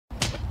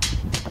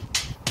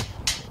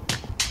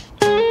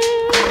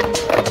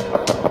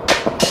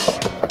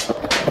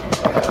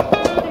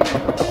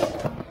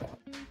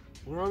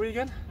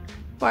again?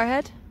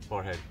 Barhead.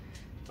 Barhead.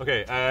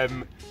 Okay,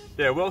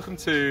 yeah, welcome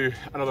to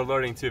another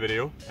Learning 2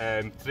 video.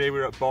 Today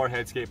we're at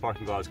Barhead Skatepark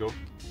in Glasgow.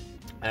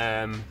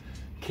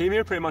 Came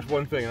here pretty much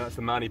one thing, and that's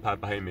the mani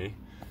pad behind me.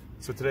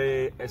 So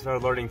today it's our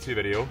Learning 2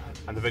 video,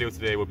 and the video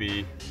today will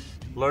be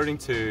learning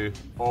to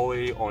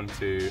ollie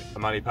onto a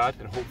mani pad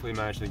and hopefully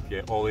managing to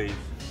get ollie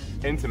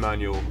into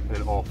manual and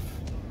then off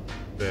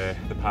the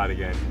pad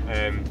again.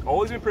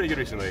 Ollie's been pretty good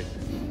recently.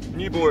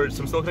 New board,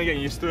 so I'm still kind of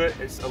getting used to it.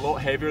 It's a lot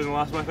heavier than the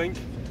last one, I think,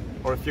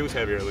 or it feels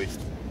heavier at least.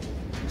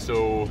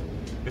 So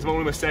it's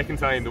only my second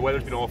time. The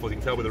weather's been awful, as you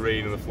can tell by the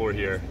rain on the floor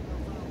here.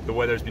 The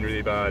weather's been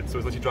really bad, so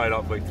it's literally dried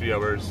up for like 3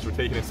 hours. We're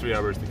taking us 3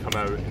 hours to come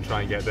out and try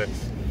and get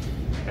this.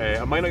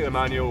 I might not get the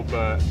manual,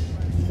 but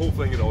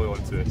hopefully I can get ollie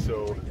onto it.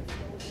 So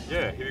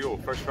yeah, here we go,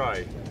 first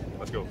try.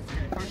 Let's go.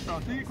 Okay, first try,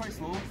 take it quite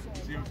slow,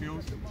 see how it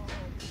feels.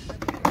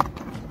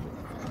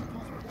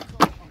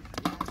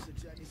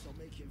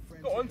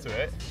 Got onto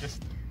it,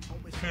 just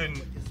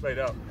couldn't right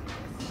up.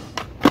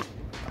 I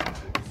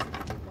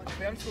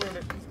think I'm throwing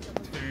it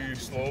too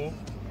slow.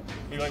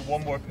 Maybe like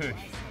one more push.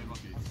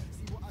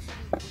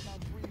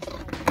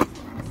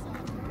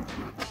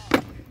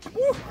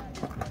 Woo!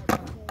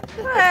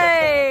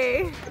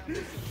 Hey!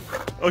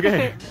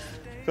 Okay,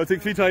 so I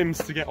took 3 times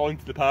to get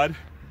onto the pad,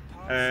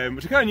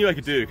 which I kind of knew I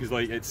could do because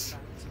like it's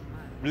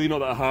really not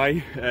that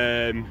high.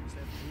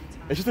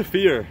 It's just a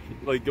fear,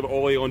 like of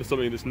ollie onto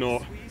something that's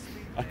not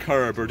a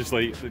curb or just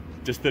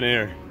thin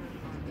air.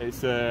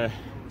 It's a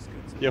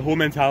whole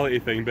mentality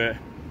thing, but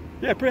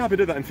yeah, pretty happy I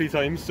did that in 3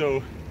 times.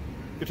 So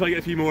we'll try to get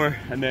a few more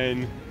and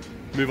then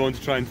move on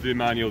to trying to do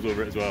manuals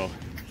over it as well.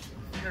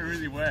 You're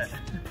really wet.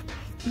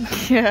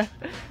 Yeah.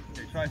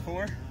 Okay, try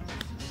 4.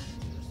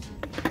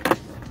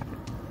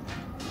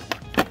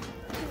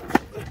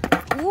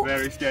 Ooh.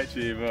 Very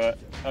sketchy, but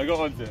I got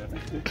onto it.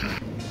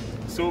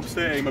 So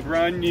upsetting, my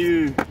brand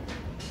new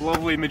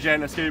lovely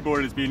magenta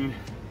skateboard has been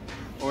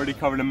already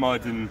covered in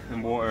mud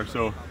and water,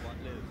 so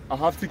I'll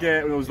have to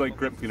get those like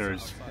grip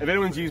cleaners. If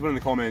anyone's used one in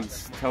the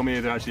comments, tell me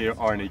if they actually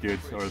are any good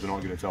or if they're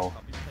not good at all.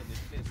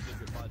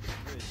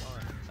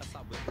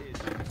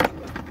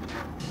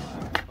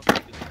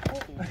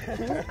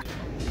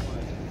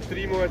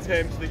 Three more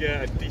attempts to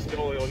get a decent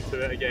ollie onto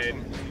it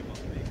again,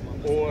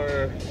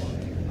 or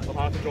I'll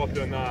have to drop it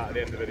on that at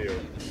the end of the video.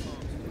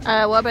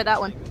 What about that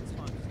one?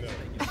 No.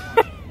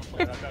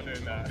 I'm not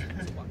doing that.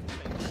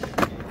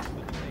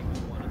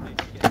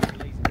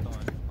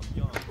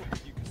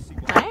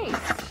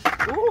 Nice!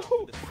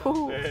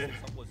 Ooh.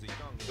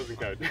 Doesn't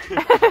count.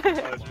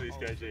 That's really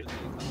sketchy.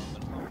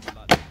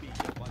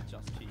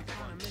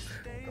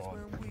 God.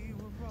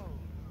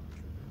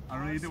 I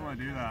really don't want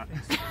to do that.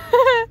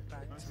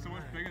 That's so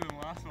much bigger than the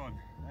last one.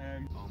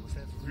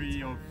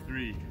 3 of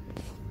 3.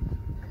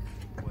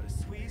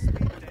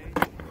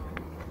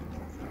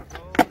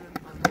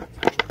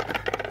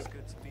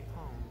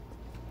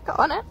 Got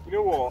on it. You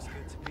know what?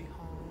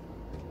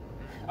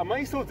 I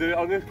might still do it.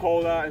 I'm going to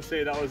call that and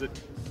say that was an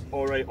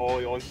alright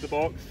ollie onto the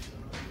box.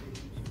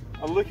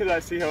 I'll look at that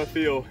and see how I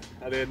feel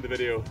at the end of the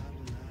video.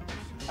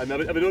 And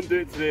if I don't do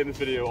it today in this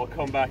video, I'll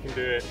come back and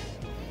do it,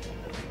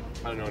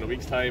 I don't know, in a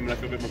week's time when I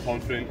feel a bit more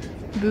confident.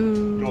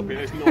 Boo. Drop it,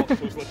 it's not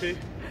so slippy.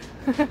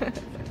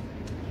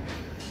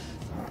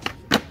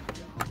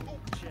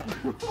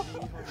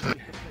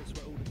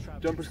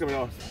 Jumper's coming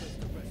off.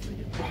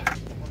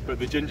 But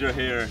the ginger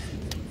hair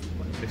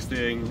is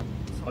staying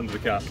under the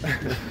cap.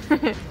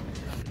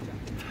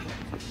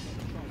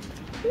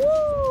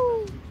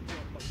 Woo!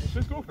 Let's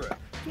just go for it.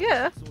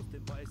 Yeah.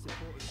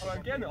 Well,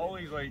 I'm getting it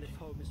always like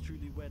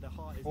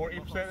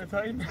 40% of the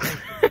time.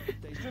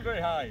 It's still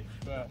very high,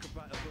 but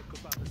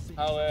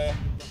I'll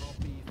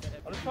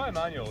just try a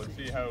manual and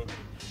see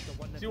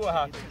what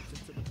happens.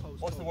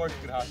 What's the worst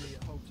that could happen?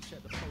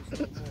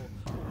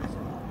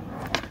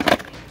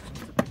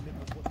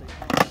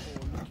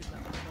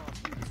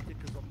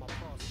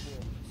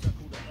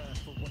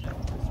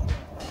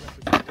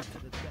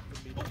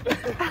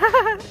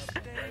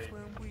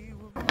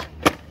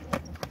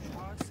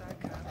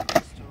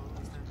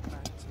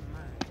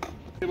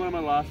 One of my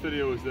last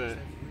videos that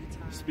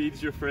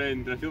speed's your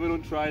friend, and I feel if I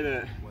don't try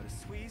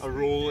a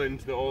roll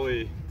into the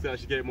ollie to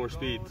actually get more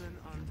speed,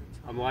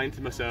 I'm lying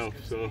to myself,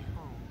 so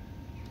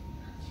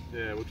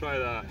yeah, we'll try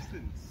that.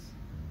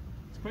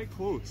 It's quite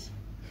close.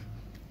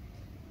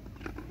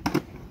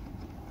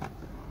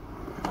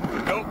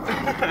 Nope.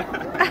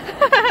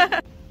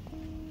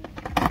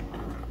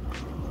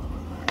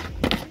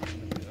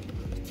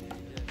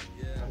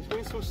 It's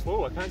going so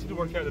slow, I can't seem to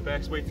work out the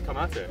best way to come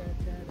at it.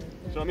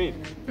 Do you know what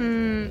I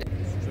mean?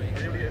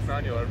 I need to get a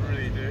manual, I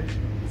really do.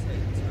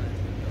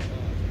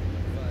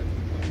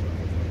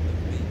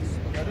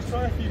 I'll just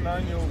try a few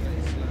manuals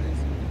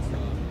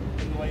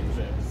in line with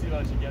it, see if I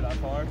actually get that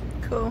far.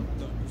 Cool.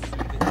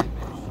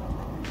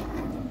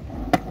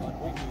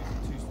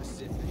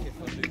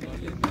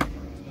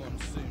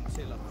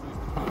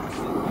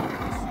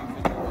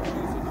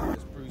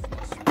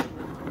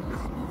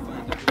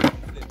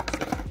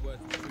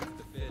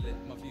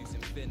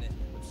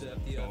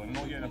 I'm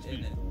not getting enough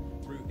speed.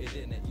 rooted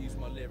in it, use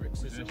my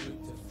lyrics as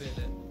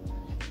position.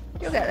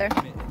 You'll get there.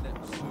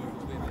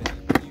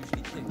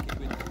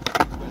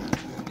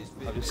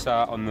 I've just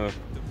sat on the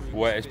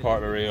wettest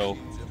part of the rail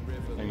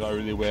and got a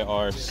really wet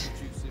arse.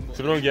 So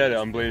if I don't get it,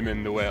 I'm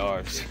blaming the wet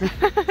arse.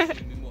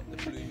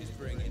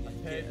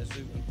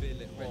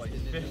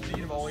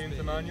 15 of ollie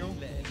into manual.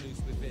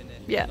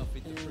 Yeah.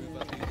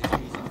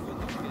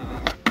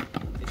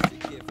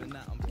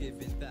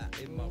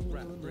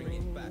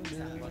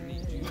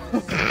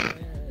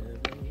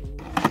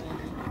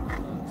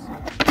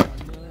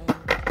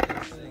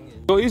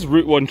 Got these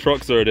Route 1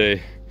 trucks the other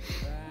day,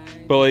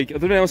 but like, I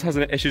don't know who else has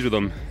any issues with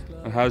them,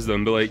 or has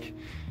them, but like,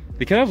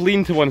 they kind of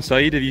lean to one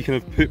side. If you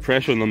kind of put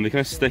pressure on them, they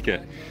kind of stick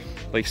it.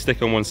 Like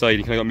stick on one side,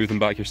 you kind of got to move them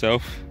back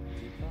yourself.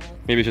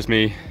 Maybe it's just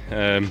me,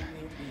 but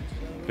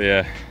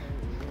yeah.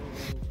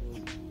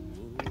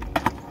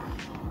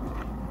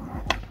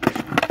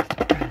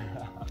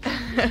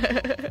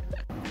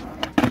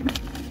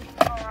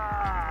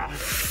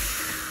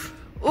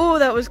 Oh,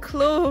 that was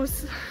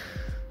close.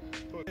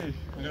 Okay,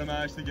 I'm gonna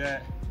manage to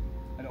get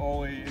an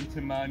ollie into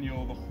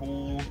manual the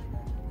whole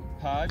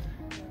pad,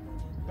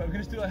 but we're gonna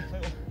just do a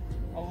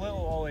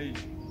little ollie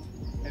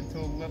into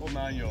a little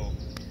manual.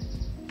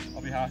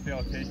 I'll be happy,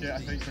 I'll take it, I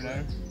think, for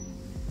now.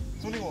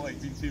 It's only what,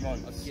 like, been 2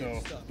 months,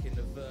 so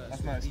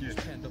that's my excuse.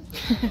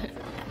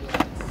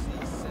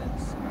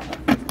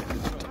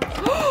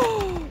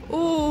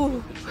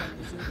 Ooh.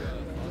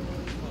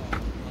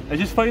 I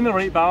just find the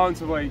right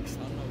balance of like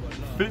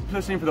foot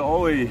positioning for the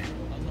ollie.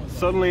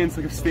 Suddenly it's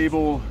like a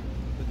stable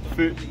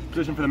foot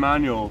position for the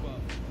manual,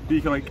 but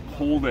you can like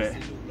hold it.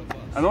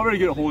 I'm not very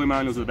good at holding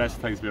manuals at the best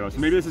of times, to be honest.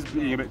 Maybe this is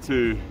being a bit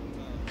too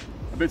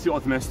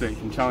optimistic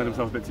and challenging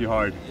myself a bit too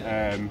hard.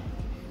 Yeah,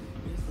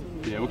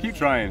 we'll keep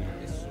trying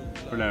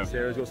for now.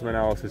 Sarah's got some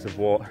analysis of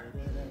what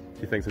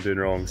she thinks I'm doing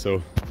wrong,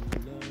 so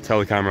tell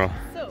the camera.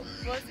 So,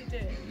 what's he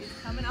doing? He's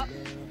coming up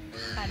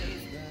and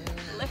he's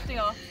lifting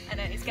off and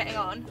then he's getting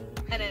on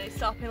and then he's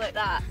stopping like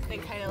that,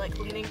 then kind of like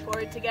leaning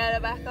forward to get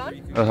it back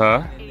on.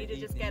 Uh-huh. You need to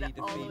just get it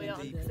all the way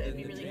on because it would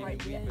be really hard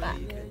to get back.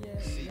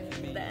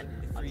 Then,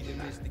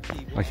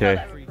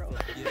 okay.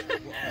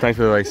 Thanks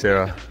for the advice,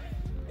 Sarah.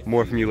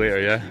 More from you later,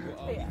 yeah?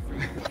 Yeah.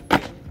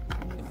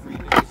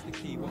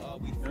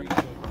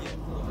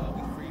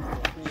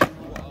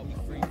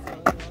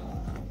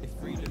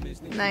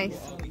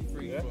 Nice.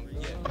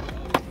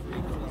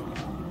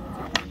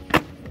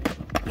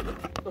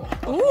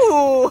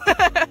 Ooh!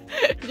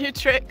 New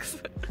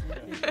tricks.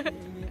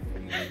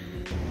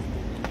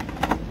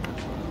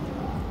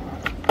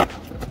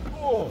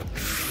 Oh.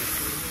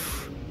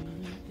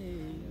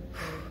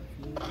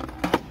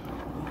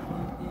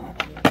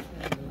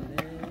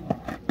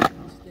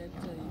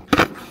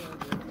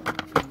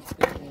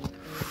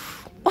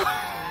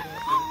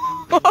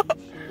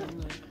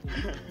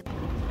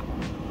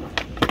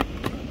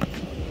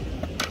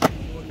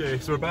 Okay,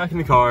 so we're back in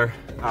the car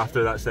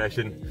after that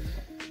session.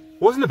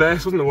 Wasn't the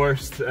best, wasn't the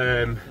worst.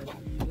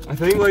 I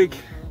think like,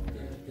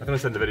 I think I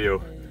said in the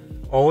video,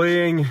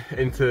 ollieing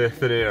into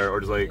thin air or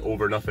just like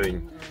over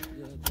nothing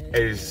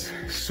is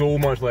so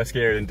much less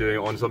scary than doing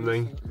it on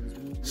something.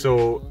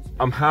 So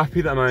I'm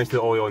happy that I managed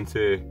to ollie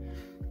onto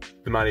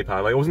the mani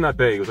pad. Like it wasn't that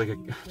big, it was like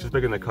just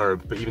bigger than the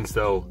curb, but even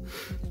still,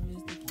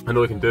 I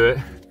know I can do it.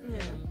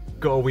 Yeah.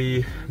 Got a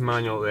wee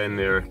manual at the end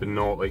there, but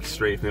not like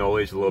straight from the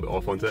ollie, just a little bit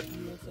off onto it.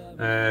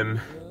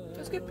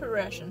 That's good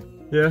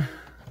progression. Yeah?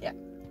 Yeah.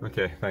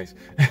 Okay, thanks.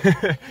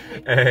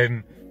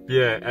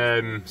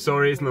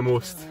 Sorry it's not the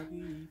most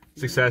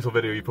successful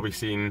video you've probably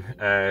seen.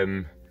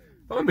 I'm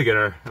a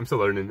beginner, I'm still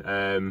learning.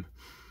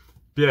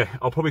 Yeah,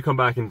 I'll probably come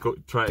back and go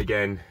try it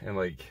again in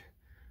like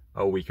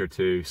a week or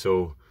two.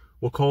 So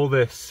we'll call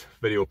this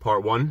video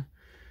part 1. And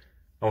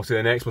we'll say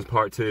the next one's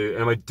part 2.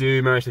 And if I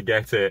do manage to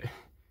get it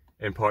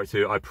in part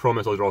 2, I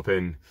promise I'll drop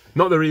in,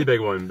 not the really big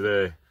one, but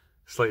the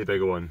slightly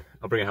bigger one.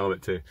 I'll bring a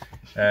helmet too.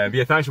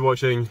 Yeah, thanks for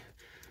watching.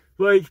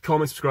 Like,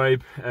 comment,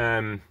 subscribe.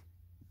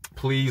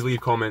 Please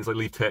leave comments, like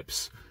leave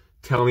tips.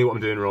 Tell me what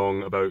I'm doing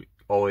wrong about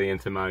ollieing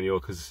into manual,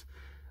 because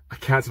I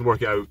can't seem to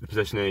work it out, the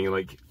positioning and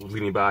like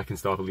leaning back and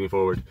stuff and leaning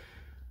forward.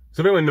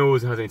 So if anyone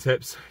knows and has any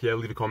tips, yeah,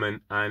 leave a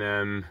comment,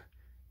 and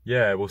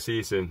yeah, we'll see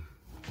you soon.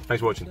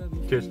 Thanks for watching.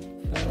 Cheers.